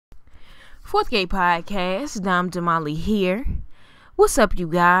Fourth Gate Podcast, Dom Damali here. What's up, you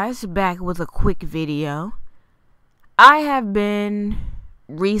guys? Back with a quick video. I have been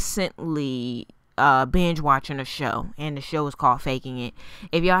recently binge watching a show, and the show is called Faking It.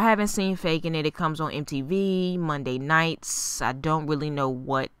 If y'all haven't seen Faking It, it comes on MTV Monday nights. I don't really know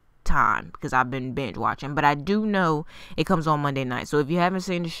what time because I've been binge watching, but I do know it comes on Monday night. So if you haven't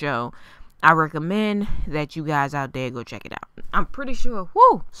seen the show, I recommend that you guys out there go check it out. I'm pretty sure,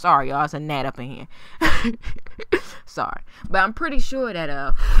 sorry y'all, it's a gnat up in here. Sorry. But I'm pretty sure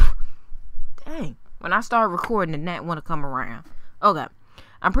that, dang, when I start recording, the gnat want to come around. Okay.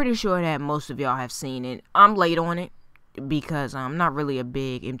 I'm pretty sure that most of y'all have seen it. I'm late on it because I'm not really a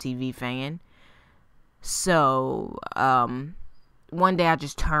big MTV fan. So, one day I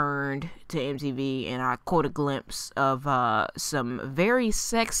just turned to MTV and I caught a glimpse of some very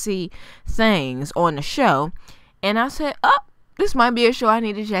sexy things on the show. And I said, this might be a show I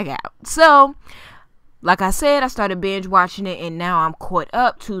need to check out. So, like I said, I started binge watching it and now I'm caught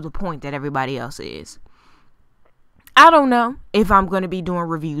up to the point that everybody else is. I don't know if I'm going to be doing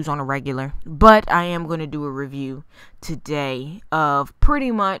reviews on a regular, but I am going to do a review today of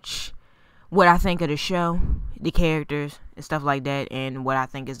pretty much what I think of the show, the characters, and stuff like that, and what I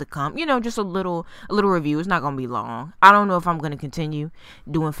think is to come. You know, just a little review. It's not going to be long. I don't know if I'm going to continue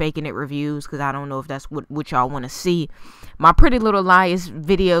doing Faking It reviews, because I don't know if that's what y'all want to see. My Pretty Little Liars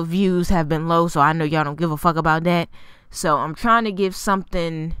video views have been low, so I know y'all don't give a fuck about that. So I'm trying to give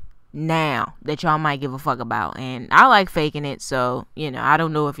something now that y'all might give a fuck about, and I like Faking It, so you know, I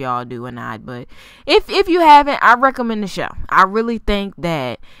don't know if y'all do or not, but if you haven't, I recommend the show. I really think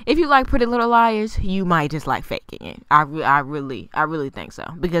that if you like Pretty Little Liars, you might just like Faking It. I really think so,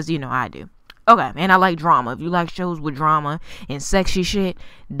 because you know I do. Okay, and I like drama. If you like shows with drama and sexy shit,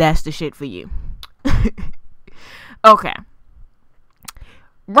 that's the shit for you. Okay,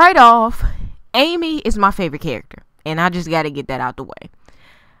 right off, Amy is my favorite character, and I just got to get that out the way.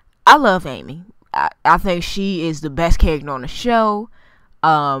 I love Amy. I think she is the best character on the show.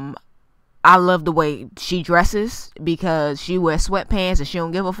 I love the way she dresses because she wears sweatpants and she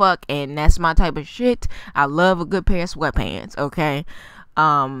don't give a fuck, and that's my type of shit. I love a good pair of sweatpants, okay?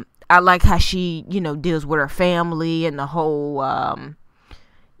 I like how she, you know, deals with her family and the whole,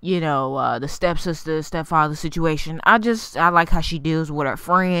 the stepsister, stepfather situation. I like how she deals with her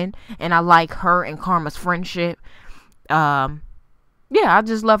friend, and I like her and Karma's friendship. Yeah, I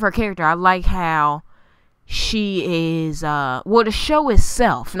just love her character. I like how she is, the show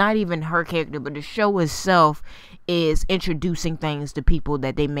itself, not even her character, but the show itself is introducing things to people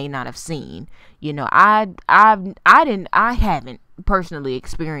that they may not have seen. You know, I haven't personally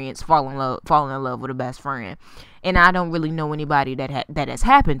experienced falling in love with a best friend, and I don't really know anybody that has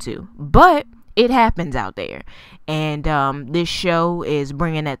happened to, but it happens out there, and this show is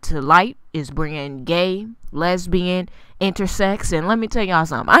bringing that to light. Is bringing gay, lesbian, intersex, and let me tell y'all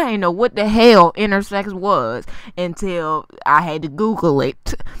something. I didn't know what the hell intersex was until I had to Google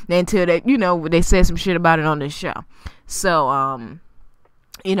it. Until that, you know, they said some shit about it on this show. So,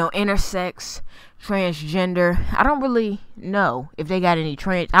 you know, intersex, transgender. I don't really know if they got any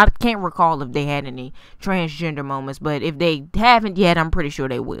I can't recall if they had any transgender moments, but if they haven't yet, I'm pretty sure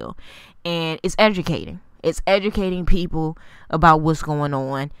they will. And it's educating. It's educating people about what's going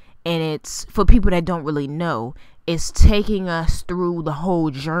on. And it's for people that don't really know. It's taking us through the whole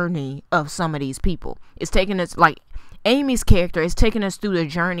journey of some of these people. It's taking us, like Amy's character, is taking us through the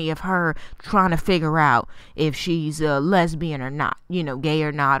journey of her trying to figure out if she's a lesbian or not, you know, gay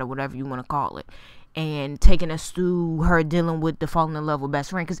or not, or whatever you want to call it. And taking us through her dealing with the falling in love with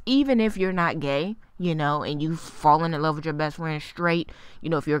best friend. Because even if you're not gay, you know, and you've fallen in love with your best friend straight, you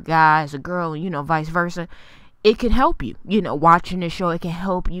know, if you're a guy as a girl, you know, vice versa, it can help you, you know, watching the show. It can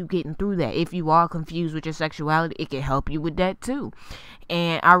help you getting through that. If you are confused with your sexuality, it can help you with that too.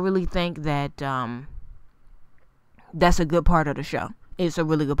 And I really think that that's a good part of the show. It's a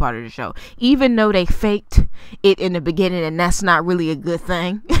really good part of the show. Even though they faked it in the beginning, and that's not really a good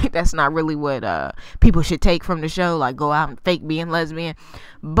thing. That's not really what people should take from the show, like go out and fake being lesbian.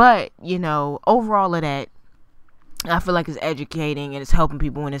 But, you know, overall of that, I feel like it's educating and it's helping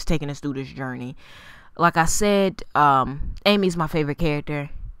people and it's taking us through this journey. Like I said, Amy's my favorite character.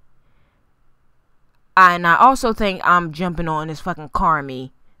 And I also think I'm jumping on this fucking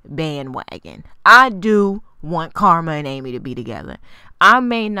Carmi bandwagon. I do want Karma and Amy to be together. I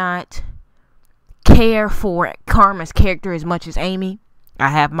may not care for Karma's character as much as Amy. I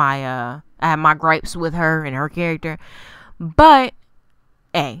have my gripes with her and her character. But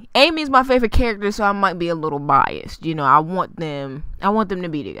hey, Amy's my favorite character, so I might be a little biased. You know, I want them to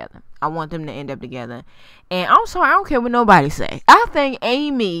be together. I want them to end up together. And I'm sorry, I don't care what nobody say. I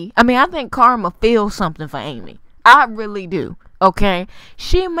think Karma feels something for Amy. I really do. Okay?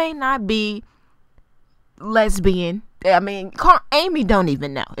 She may not be lesbian. Amy don't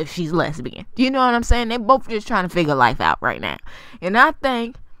even know if she's lesbian. You know what I'm saying? They both just trying to figure life out right now. And I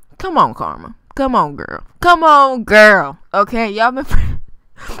think, come on, Karma. Come on, girl. Come on, girl. Okay? Y'all been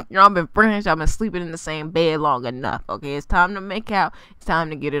friends. Y'all been sleeping in the same bed long enough. Okay? It's time to make out. It's time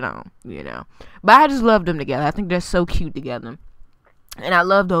to get it on. You know? But I just love them together. I think they're so cute together. And I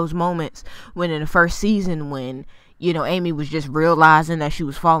love those moments when in the first season when, you know, Amy was just realizing that she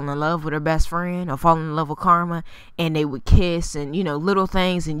was falling in love with her best friend or falling in love with Karma, and they would kiss and, you know, little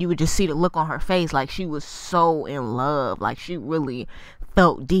things, and you would just see the look on her face like she was so in love, like she really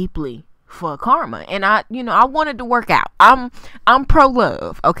felt deeply for Karma. And I wanted to work out. I'm pro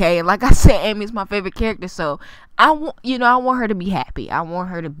love, okay? And like I said, Amy's my favorite character, so I want her to be happy. I want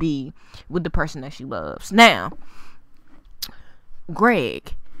her to be with the person that she loves. Now,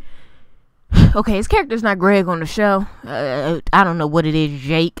 Greg. Okay, his character's not Greg on the show. I don't know what it is,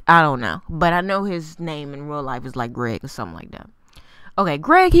 Jake. I don't know. But I know his name in real life is like Greg or something like that. Okay,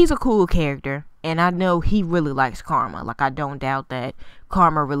 Greg, he's a cool character. And I know he really likes Karma. Like, I don't doubt that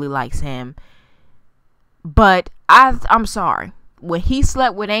Karma really likes him. But I'm sorry. When he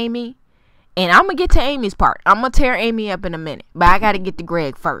slept with Amy, and I'm going to get to Amy's part. I'm going to tear Amy up in a minute. But I got to get to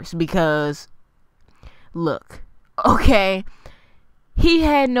Greg first. Because, look, okay, he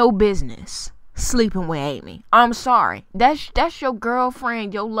had no business sleeping with Amy. I'm sorry. That's your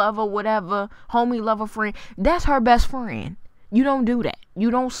girlfriend, your lover, whatever, homie, lover, friend. That's her best friend. You don't do that.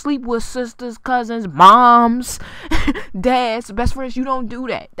 You don't sleep with sisters, cousins, moms, dads, best friends. You don't do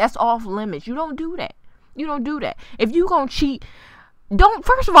that. That's off limits. You don't do that. You don't do that. If you gonna cheat,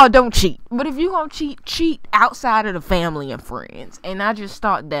 first of all, don't cheat. But if you gonna cheat outside of the family and friends. And I just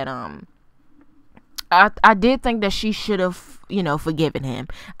thought that, I did think that she should have, you know, forgiven him.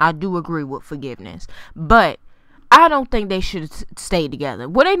 I do agree with forgiveness. But I don't think they should stay together.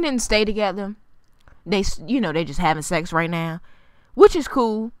 Well, they didn't stay together. They just having sex right now. Which is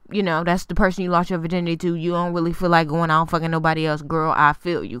cool. You know, that's the person you lost your virginity to. You don't really feel like going out fucking nobody else. Girl, I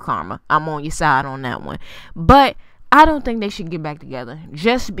feel you, Karma. I'm on your side on that one. But I don't think they should get back together.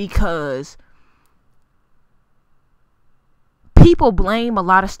 Just because people blame a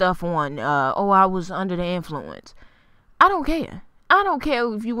lot of stuff on, I was under the influence. I don't care. I don't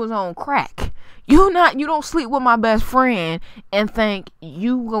care if you was on crack. You don't sleep with my best friend and think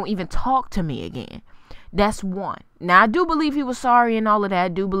you gonna even talk to me again. That's one. Now, I do believe he was sorry and all of that. I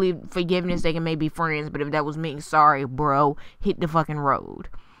do believe forgiveness, they can maybe be friends. But if that was me, sorry, bro, hit the fucking road.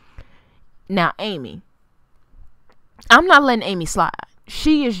 Now, Amy. I'm not letting Amy slide.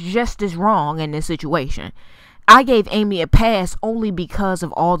 She is just as wrong in this situation. I gave Amy a pass only because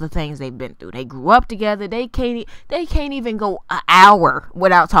of all the things they've been through. They grew up together. They can't even go an hour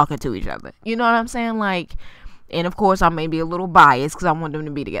without talking to each other. You know what I'm saying? Like, and of course I may be a little biased because I want them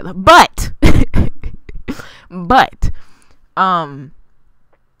to be together. But, I'm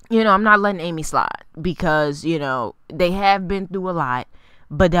not letting Amy slide because, they have been through a lot,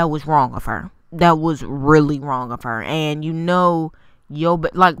 but that was wrong of her. That was really wrong of her. And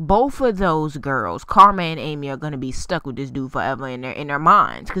but like both of those girls, Karma and Amy, are gonna be stuck with this dude forever in their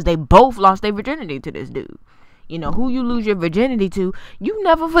minds because they both lost their virginity to this dude. Who you lose your virginity to, you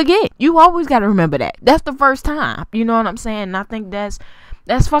never forget. You always gotta remember that. That's the first time. You know what I'm saying? And I think that's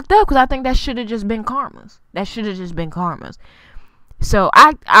fucked up because I think that should have just been Karma's. That should have just been Karma's. So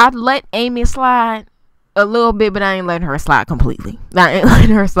I let Amy slide a little bit, but I ain't letting her slide completely.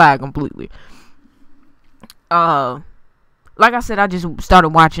 Like I said, I just started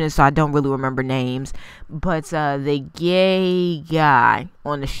watching it, so I don't really remember names. But the gay guy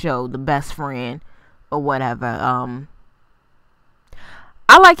on the show, the best friend or whatever,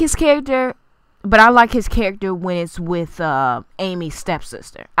 I like his character, but I like his character when it's with Amy's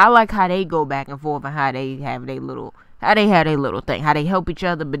stepsister. I like how they go back and forth and how they have their little thing, how they help each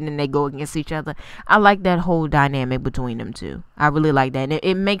other, but then they go against each other. I like that whole dynamic between them two. I really like that. And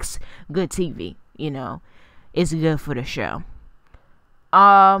it makes good TV, It's good for the show.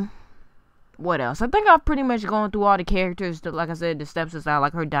 What else? I think I've pretty much gone through all the characters. Like I said, the stepsister, I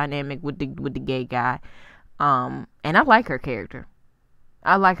like her dynamic with the gay guy. And I like her character.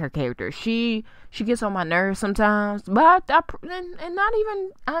 She gets on my nerves sometimes, but and not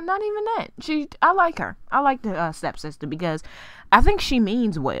even that. I like her. I like the stepsister because I think she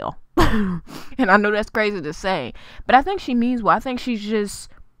means well. And I know that's crazy to say, but I think she means well. I think she's just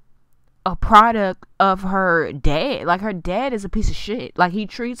a product of her dad. Like, her dad is a piece of shit. Like, he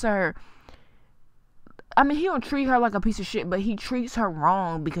treats her, I mean, he don't treat her like a piece of shit, but he treats her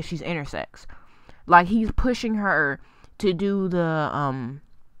wrong because she's intersex. Like, he's pushing her to do the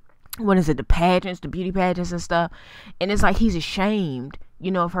the pageants, the beauty pageants and stuff, and it's like he's ashamed,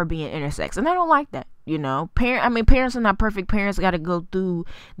 of her being intersex, and I don't like that. Parents are not perfect. Parents got to go through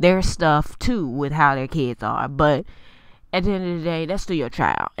their stuff too with how their kids are, but at the end of the day, that's still your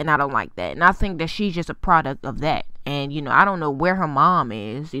child, and I don't like that. And I think that she's just a product of that. And I don't know where her mom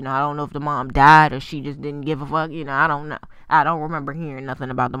is. I don't know if the mom died or she just didn't give a fuck. I don't know. I don't remember hearing nothing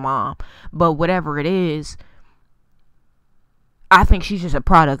about the mom. But whatever it is, I think she's just a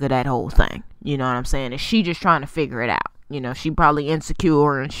product of that whole thing. You know what I'm saying? And she just trying to figure it out. She probably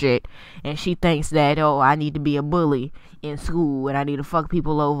insecure and shit, and she thinks that, oh, I need to be a bully in school and I need to fuck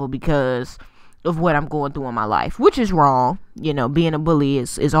people over because of what I'm going through in my life, which is wrong. Being a bully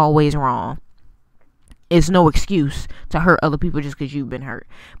is always wrong. It's no excuse to hurt other people just because you've been hurt.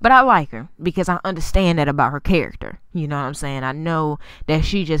 But I like her because I understand that about her character. You know what I'm saying? I know that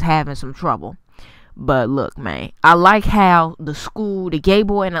she just having some trouble. But look, man, I like how the school, the gay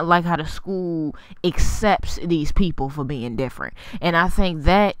boy, and I like how the school accepts these people for being different. And I think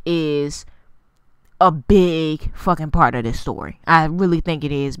that is a big fucking part of this story. I really think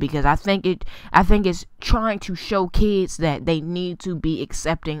it is, because I think it's trying to show kids that they need to be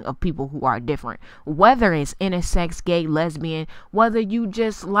accepting of people who are different, whether it's intersex, gay, lesbian, whether you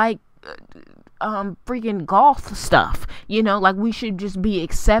just like freaking golf stuff. Like, we should just be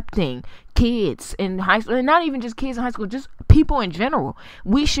accepting kids in high school, and not even just kids in high school, just people in general.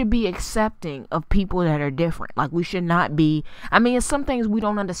 We should be accepting of people that are different. Like, we should not be, it's some things we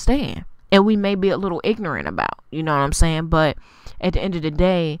don't understand and we may be a little ignorant about, you know what I'm saying? But at the end of the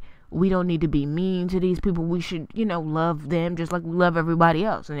day, we don't need to be mean to these people. We should, love them just like we love everybody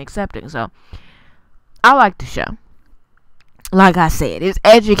else and accepting. So I like the show. Like I said, it's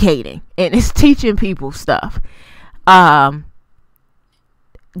educating and it's teaching people stuff.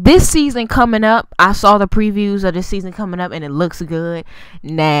 This season coming up, I saw the previews of this season coming up and it looks good.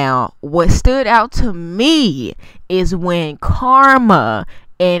 Now, what stood out to me is when Karma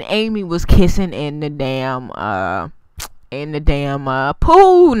and Amy was kissing in the damn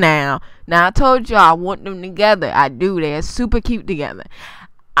pool. Now I told y'all I want them together. I do. They're super cute together.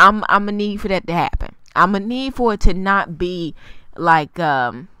 I'm gonna need for that to happen. I'm gonna need for it to not be like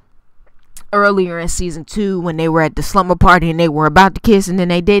earlier in season 2 when they were at the slumber party and they were about to kiss and then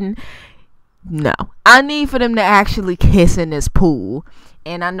they didn't. No, I need for them to actually kiss in this pool.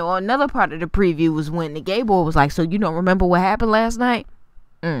 And I know another part of the preview was when the gay boy was like, so you don't remember what happened last night?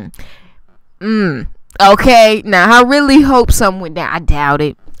 Okay, now I really hope something went down. I doubt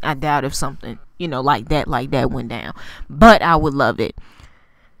it. I doubt if something, like that went down. But I would love it.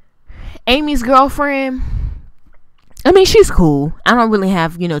 Amy's girlfriend, she's cool. I don't really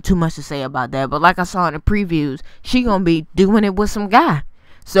have, too much to say about that. But like I saw in the previews, she gonna be doing it with some guy.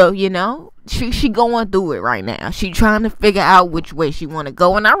 So, she going through it right now. She trying to figure out which way she want to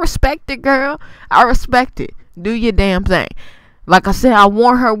go. And I respect it, girl. I respect it. Do your damn thing. Like I said, I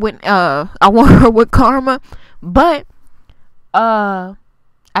want her with Karma. But, I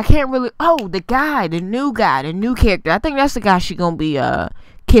can't really, the new character. I think that's the guy she gonna be,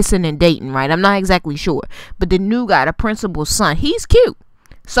 kissing and dating, right? I'm not exactly sure. But the new guy, the principal's son, he's cute.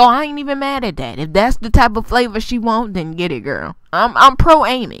 So I ain't even mad at that. If that's the type of flavor she wants, then get it, girl. I'm pro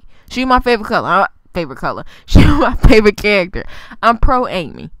Amy. She my favorite color. She my favorite character. I'm pro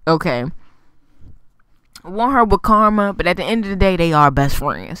Amy. Okay. I want her with Karma, but at the end of the day, they are best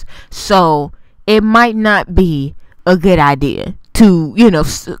friends. So it might not be a good idea to,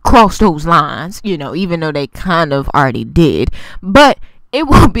 cross those lines, even though they kind of already did. But it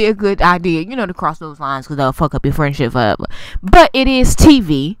won't be a good idea, to cross those lines because they'll fuck up your friendship forever. But it is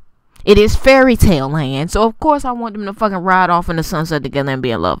TV. It is fairy tale land. So, of course, I want them to fucking ride off in the sunset together and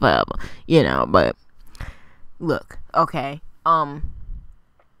be in love forever. But look, okay. My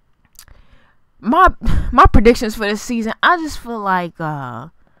predictions for this season, I just feel like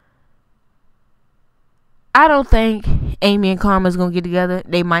I don't think Amy and Karma's gonna get together.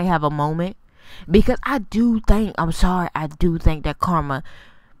 They might have a moment. Because I do think that Karma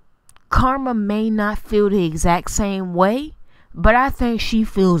may not feel the exact same way, but I think she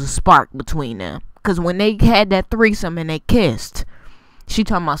feels a spark between them. Because when they had that threesome and they kissed, she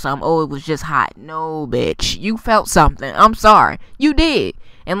talking about something, it was just hot. No, bitch, you felt something. I'm sorry, you did.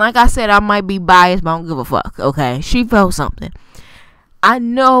 And like I said, I might be biased, but I don't give a fuck, okay? She felt something. I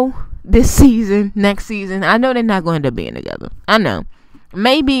know this season, next season, I know they're not going to end up being together. I know.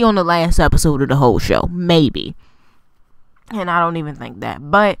 Maybe on the last episode of the whole show. Maybe. And I don't even think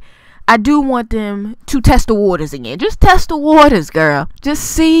that. But I do want them to test the waters again. Just test the waters, girl. Just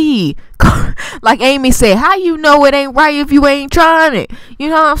see. Like Amy said, how you know it ain't right if you ain't trying it? You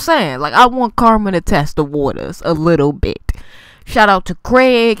know what I'm saying? Like, I want Karma to test the waters a little bit. Shout out to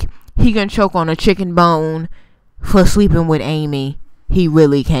Craig. He can choke on a chicken bone for sleeping with Amy. He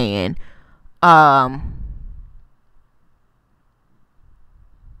really can.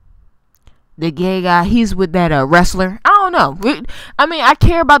 The gay guy, he's with that wrestler. I don't know. I mean, I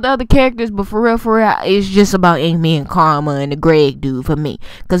care about the other characters, but for real, it's just about Amy and Karma and the Greg dude for me,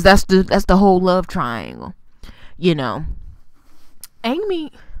 because that's the whole love triangle. You know,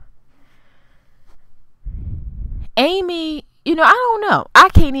 Amy. You know, I don't know. I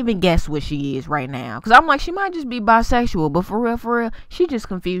can't even guess what she is right now, because I'm like, she might just be bisexual, but for real, she just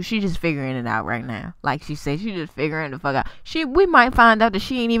confused. She just figuring it out right now. Like she said, she just figuring the fuck out. We might find out that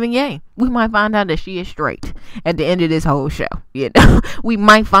she ain't even gay. We might find out that she is straight at the end of this whole show. You know, we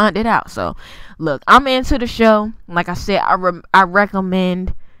might find it out. So, look, I'm into the show. Like I said, I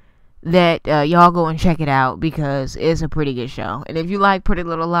recommend that y'all go and check it out, because it's a pretty good show. And if you like Pretty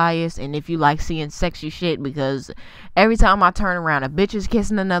Little Liars, and if you like seeing sexy shit, because every time I turn around, a bitch is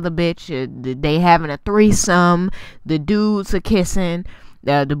kissing another bitch, they having a threesome, the dudes are kissing,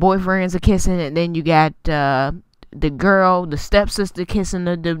 the boyfriends are kissing, and then you got the girl, the stepsister kissing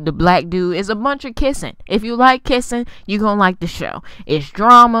the black dude. It's a bunch of kissing. If you like kissing, you gonna like the show. It's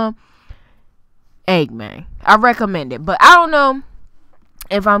drama. Eggman, I recommend it. But I don't know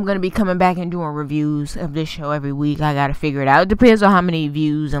if I'm going to be coming back and doing reviews of this show every week. I got to figure it out. It depends on how many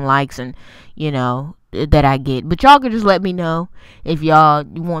views and likes and, you know, that I get. But y'all can just let me know if y'all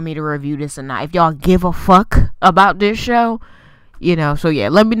want me to review this or not. If y'all give a fuck about this show, you know. So, yeah,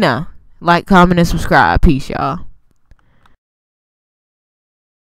 let me know. Like, comment, and subscribe. Peace, y'all.